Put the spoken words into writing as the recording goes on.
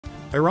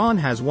Iran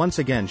has once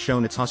again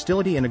shown its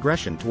hostility and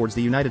aggression towards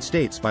the United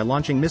States by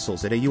launching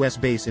missiles at a U.S.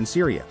 base in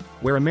Syria,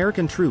 where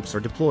American troops are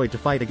deployed to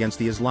fight against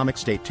the Islamic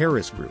State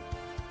terrorist group.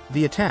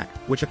 The attack,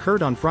 which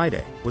occurred on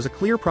Friday, was a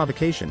clear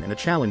provocation and a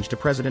challenge to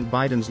President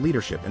Biden's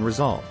leadership and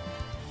resolve.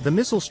 The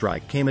missile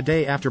strike came a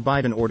day after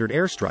Biden ordered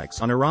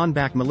airstrikes on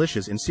Iran-backed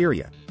militias in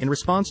Syria, in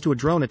response to a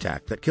drone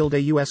attack that killed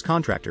a U.S.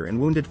 contractor and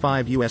wounded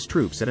 5 U.S.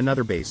 troops at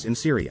another base in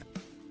Syria.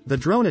 The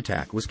drone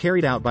attack was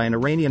carried out by an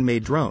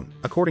Iranian-made drone,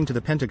 according to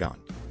the Pentagon.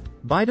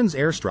 Biden's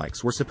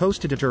airstrikes were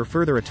supposed to deter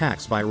further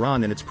attacks by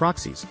Iran and its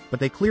proxies, but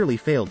they clearly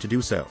failed to do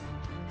so.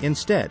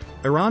 Instead,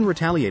 Iran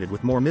retaliated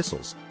with more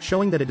missiles,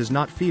 showing that it does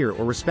not fear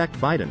or respect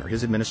Biden or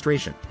his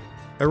administration.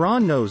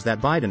 Iran knows that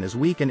Biden is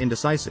weak and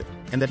indecisive,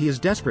 and that he is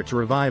desperate to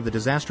revive the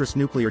disastrous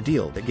nuclear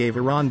deal that gave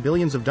Iran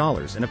billions of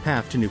dollars and a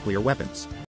path to nuclear weapons.